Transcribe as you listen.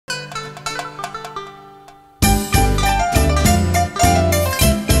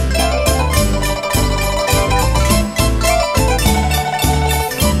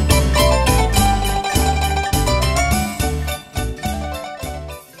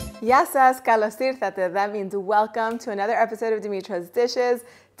Γεια σας, καλώς ήρθατε. That means welcome to another episode of Dimitra's Dishes.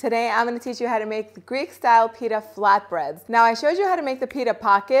 Today I'm going to teach you how to make the Greek-style pita flatbreads. Now I showed you how to make the pita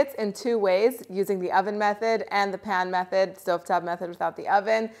pockets in two ways, using the oven method and the pan method, stovetop method without the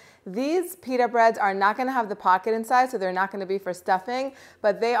oven. These pita breads are not going to have the pocket inside, so they're not going to be for stuffing,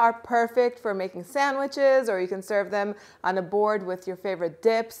 but they are perfect for making sandwiches, or you can serve them on a board with your favorite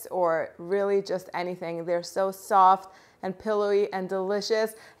dips, or really just anything. They're so soft and pillowy and delicious,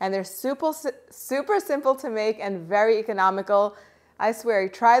 and they're super simple to make and very economical. I swear,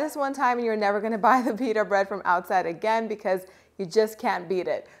 try this one time and you're never going to buy the pita bread from outside again because you just can't beat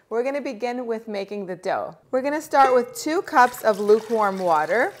it. We're going to begin with making the dough. We're going to start with 2 cups of lukewarm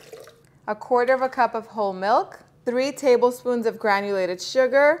water, 1/4 cup of whole milk, 3 tablespoons of granulated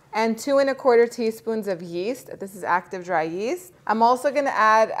sugar, and 2 1/4 teaspoons of yeast. This is active dry yeast. I'm also going to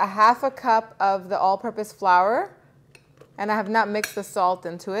add 1/2 cup of the all-purpose flour. And I have not mixed the salt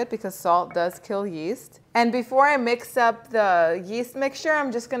into it because salt does kill yeast. And before I mix up the yeast mixture,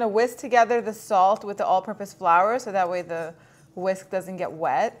 I'm just going to whisk together the salt with the all-purpose flour so that way the whisk doesn't get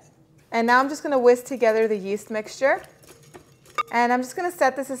wet. And now I'm just going to whisk together the yeast mixture. And I'm just going to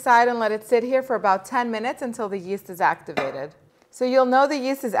set this aside and let it sit here for about 10 minutes until the yeast is activated. So you'll know the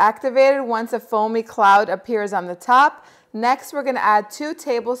yeast is activated once a foamy cloud appears on the top. Next, we're going to add 2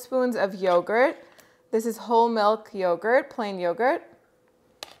 tablespoons of yogurt. This is whole milk yogurt, plain yogurt,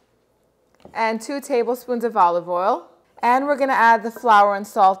 and 2 tablespoons of olive oil. And we're going to add the flour and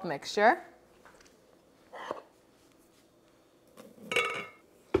salt mixture.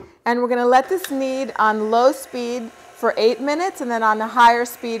 And we're going to let this knead on low speed for 8 minutes and then on a higher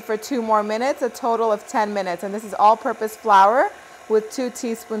speed for 2 more minutes, a total of 10 minutes. And this is all-purpose flour with 2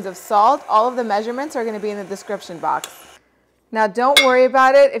 teaspoons of salt. All of the measurements are going to be in the description box. Now don't worry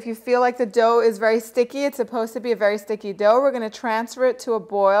about it. If you feel like the dough is very sticky, it's supposed to be a very sticky dough. We're going to transfer it to a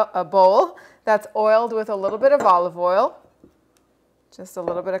bowl that's oiled with a little bit of olive oil. Just a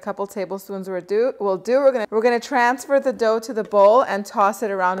little bit, a couple tablespoons will do. We're going to transfer the dough to the bowl and toss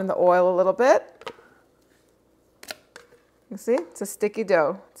it around in the oil a little bit. You see, it's a sticky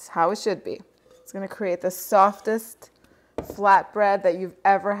dough. It's how it should be. It's going to create the softest flatbread that you've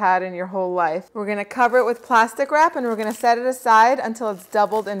ever had in your whole life. We're going to cover it with plastic wrap and we're going to set it aside until it's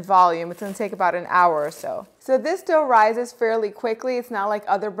doubled in volume. It's going to take about an hour or so. So this dough rises fairly quickly. It's not like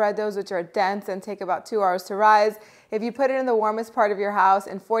other bread doughs which are dense and take about 2 hours to rise. If you put it in the warmest part of your house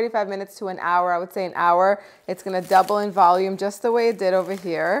in 45 minutes to an hour, I would say an hour, it's going to double in volume just the way it did over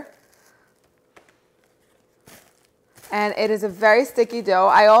here. And it is a very sticky dough.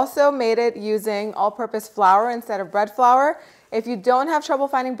 I also made it using all-purpose flour instead of bread flour. If you don't have trouble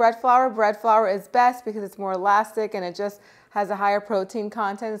finding bread flour is best because it's more elastic and it just has a higher protein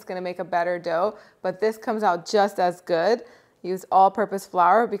content. It's going to make a better dough, but this comes out just as good. Use all-purpose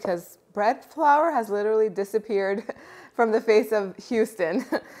flour because bread flour has literally disappeared from the face of Houston.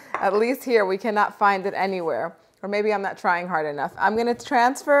 At least here, we cannot find it anywhere. Or maybe I'm not trying hard enough. I'm going to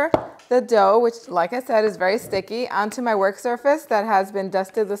transfer the dough, which like I said is very sticky, onto my work surface that has been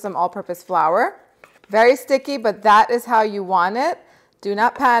dusted with some all-purpose flour. Very sticky, but that is how you want it. Do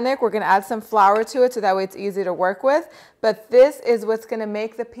not panic. We're going to add some flour to it so that way it's easy to work with. But this is what's going to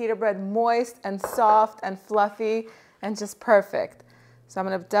make the pita bread moist and soft and fluffy and just perfect. So I'm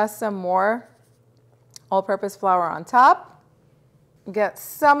going to dust some more all-purpose flour on top. Get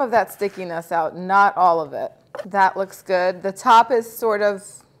some of that stickiness out, not all of it. That looks good. The top is sort of,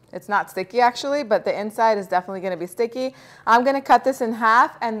 it's not sticky actually, but the inside is definitely going to be sticky. I'm going to cut this in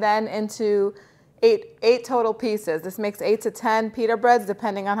half and then into eight total pieces. This makes 8 to 10 pita breads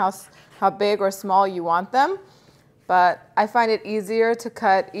depending on how big or small you want them. But I find it easier to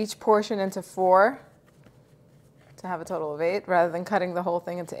cut each portion into 4 to have a total of 8 rather than cutting the whole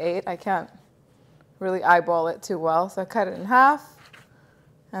thing into 8. I can't really eyeball it too well. So I cut it in half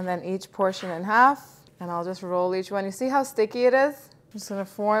and then each portion in half. And I'll just roll each one. You see how sticky it is? I'm just going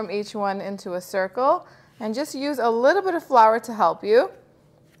to form each one into a circle and just use a little bit of flour to help you.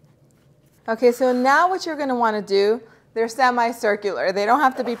 Okay, so now what you're going to want to do, they're semicircular. They don't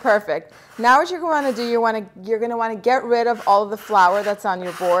have to be perfect. Now what you're going to do, you're going to want to get rid of all of the flour that's on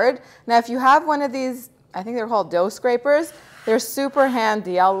your board. Now if you have one of these, I think they're called dough scrapers, they're super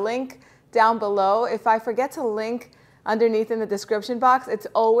handy. I'll link down below. If I forget to link underneath in the description box, it's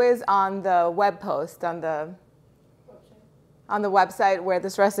always on the web post, on the website where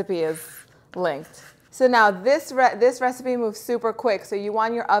this recipe is linked. So now this recipe moves super quick. So you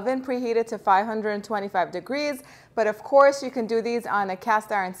want your oven preheated to 525 degrees, but of course you can do these on a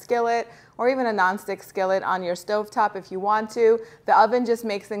cast iron skillet or even a nonstick skillet on your stovetop if you want to. The oven just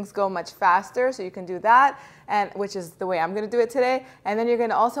makes things go much faster, so you can do that, and which is the way I'm going to do it today. And then you're going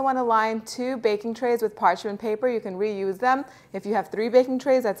to also want to line 2 baking trays with parchment paper. You can reuse them. If you have 3 baking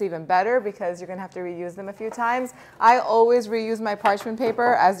trays, that's even better because you're going to have to reuse them a few times. I always reuse my parchment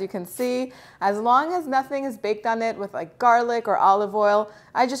paper, as you can see. As long as nothing is baked on it with like garlic or olive oil,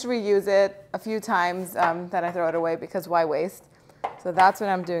 I just reuse it a few times, then I throw it away because why waste? So that's what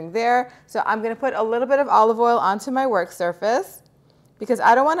I'm doing there. So I'm going to put a little bit of olive oil onto my work surface because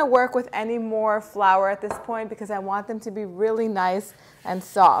I don't want to work with any more flour at this point because I want them to be really nice and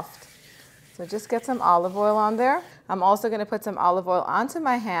soft. So just get some olive oil on there. I'm also going to put some olive oil onto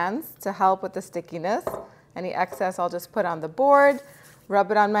my hands to help with the stickiness. Any excess I'll just put on the board,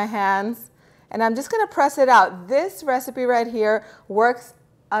 rub it on my hands, and I'm just going to press it out. This recipe right here works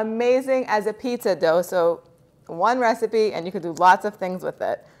amazing as a pizza dough. So one recipe and you can do lots of things with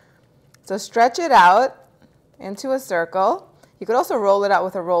it. So stretch it out into a circle. You could also roll it out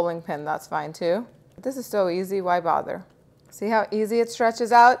with a rolling pin, that's fine too. This is so easy, why bother? See how easy it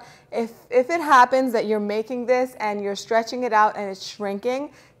stretches out? If it happens that you're making this and you're stretching it out and it's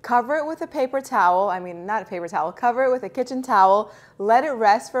shrinking, cover it with a paper towel. I mean, not a paper towel, cover it with a kitchen towel, let it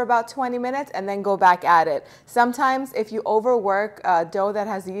rest for about 20 minutes and then go back at it. Sometimes if you overwork dough that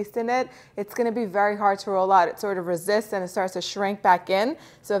has yeast in it, it's gonna be very hard to roll out. It sort of resists and it starts to shrink back in.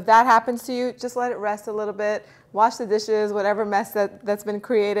 So if that happens to you, just let it rest a little bit, wash the dishes, whatever mess that's been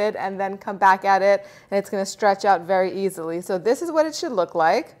created, and then come back at it, and it's gonna stretch out very easily. So this is what it should look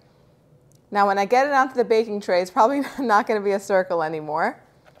like. Now when I get it onto the baking tray, it's probably not gonna be a circle anymore.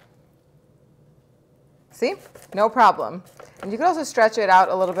 See, no problem. And you can also stretch it out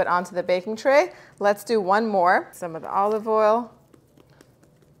a little bit onto the baking tray. Let's do one more. Some of the olive oil.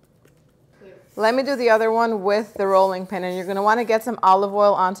 Let me do the other one with the rolling pin, and you're gonna wanna get some olive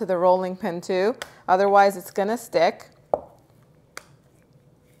oil onto the rolling pin too. Otherwise it's gonna stick.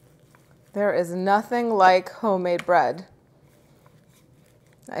 There is nothing like homemade bread.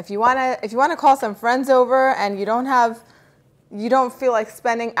 If you wanna call some friends over and you don't feel like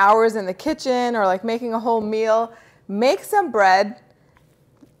spending hours in the kitchen or like making a whole meal, make some bread,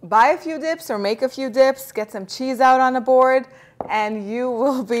 buy a few dips or make a few dips, get some cheese out on a board, and you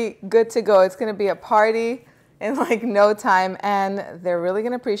will be good to go. It's gonna be a party in like no time, and they're really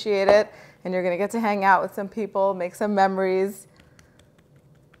gonna appreciate it, and you're gonna get to hang out with some people, make some memories.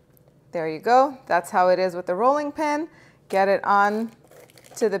 There you go. That's how it is with the rolling pin. Get it on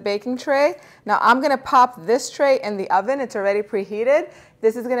to the baking tray. Now I'm going to pop this tray in the oven. It's already preheated.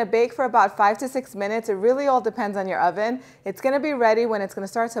 This is going to bake for about 5 to 6 minutes. It really all depends on your oven. It's going to be ready when it's going to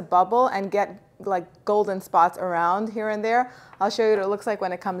start to bubble and get like golden spots around here and there. I'll show you what it looks like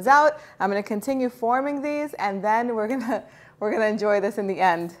when it comes out. I'm going to continue forming these, and then we're going to enjoy this in the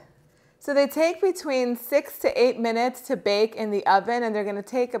end. So they take between 6 to 8 minutes to bake in the oven, and they're going to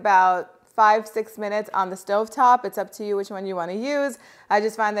take about 5-6 minutes on the stovetop. It's up to you which one you want to use. I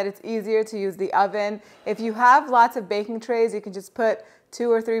just find that it's easier to use the oven. If you have lots of baking trays, you can just put 2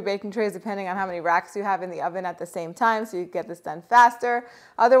 or 3 baking trays depending on how many racks you have in the oven at the same time, so you get this done faster.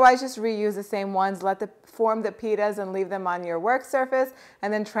 Otherwise, just reuse the same ones. Form the pitas and leave them on your work surface,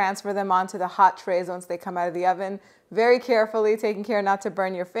 and then transfer them onto the hot trays once they come out of the oven. Very carefully, taking care not to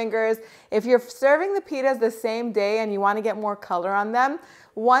burn your fingers. If you're serving the pitas the same day and you want to get more color on them,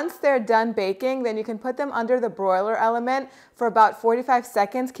 once they're done baking, then you can put them under the broiler element for about 45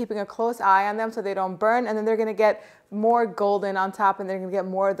 seconds, keeping a close eye on them so they don't burn, and then they're going to get more golden on top, and they're going to get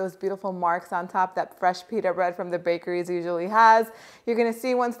more of those beautiful marks on top that fresh pita bread from the bakeries usually has. You're going to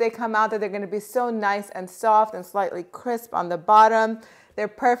see once they come out that they're going to be so nice and soft and slightly crisp on the bottom. They're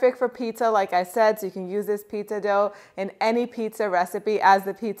perfect for pizza, like I said, so you can use this pizza dough in any pizza recipe as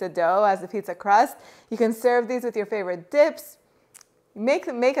the pizza dough, as the pizza crust. You can serve these with your favorite dips. Make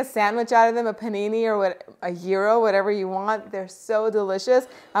a sandwich out of them, a panini or a gyro, whatever you want. They're so delicious.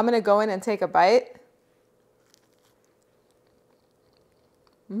 I'm going to go in and take a bite.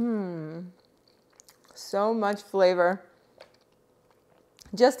 So much flavor.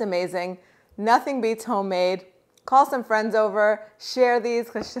 Just amazing. Nothing beats homemade. Call some friends over, share these,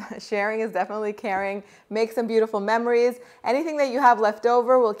 because sharing is definitely caring. Make some beautiful memories. Anything that you have left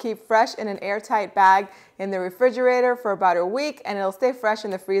over will keep fresh in an airtight bag in the refrigerator for about a week, and it'll stay fresh in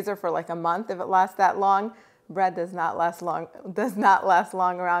the freezer for like a month if it lasts that long. Bread does not last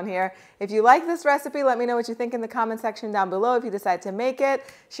long around here. If you like this recipe, let me know what you think in the comment section down below if you decide to make it.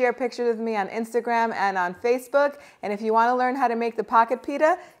 Share pictures with me on Instagram and on Facebook. And if you want to learn how to make the pocket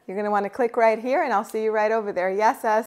pita, you're going to want to click right here, and I'll see you right over there. Yes,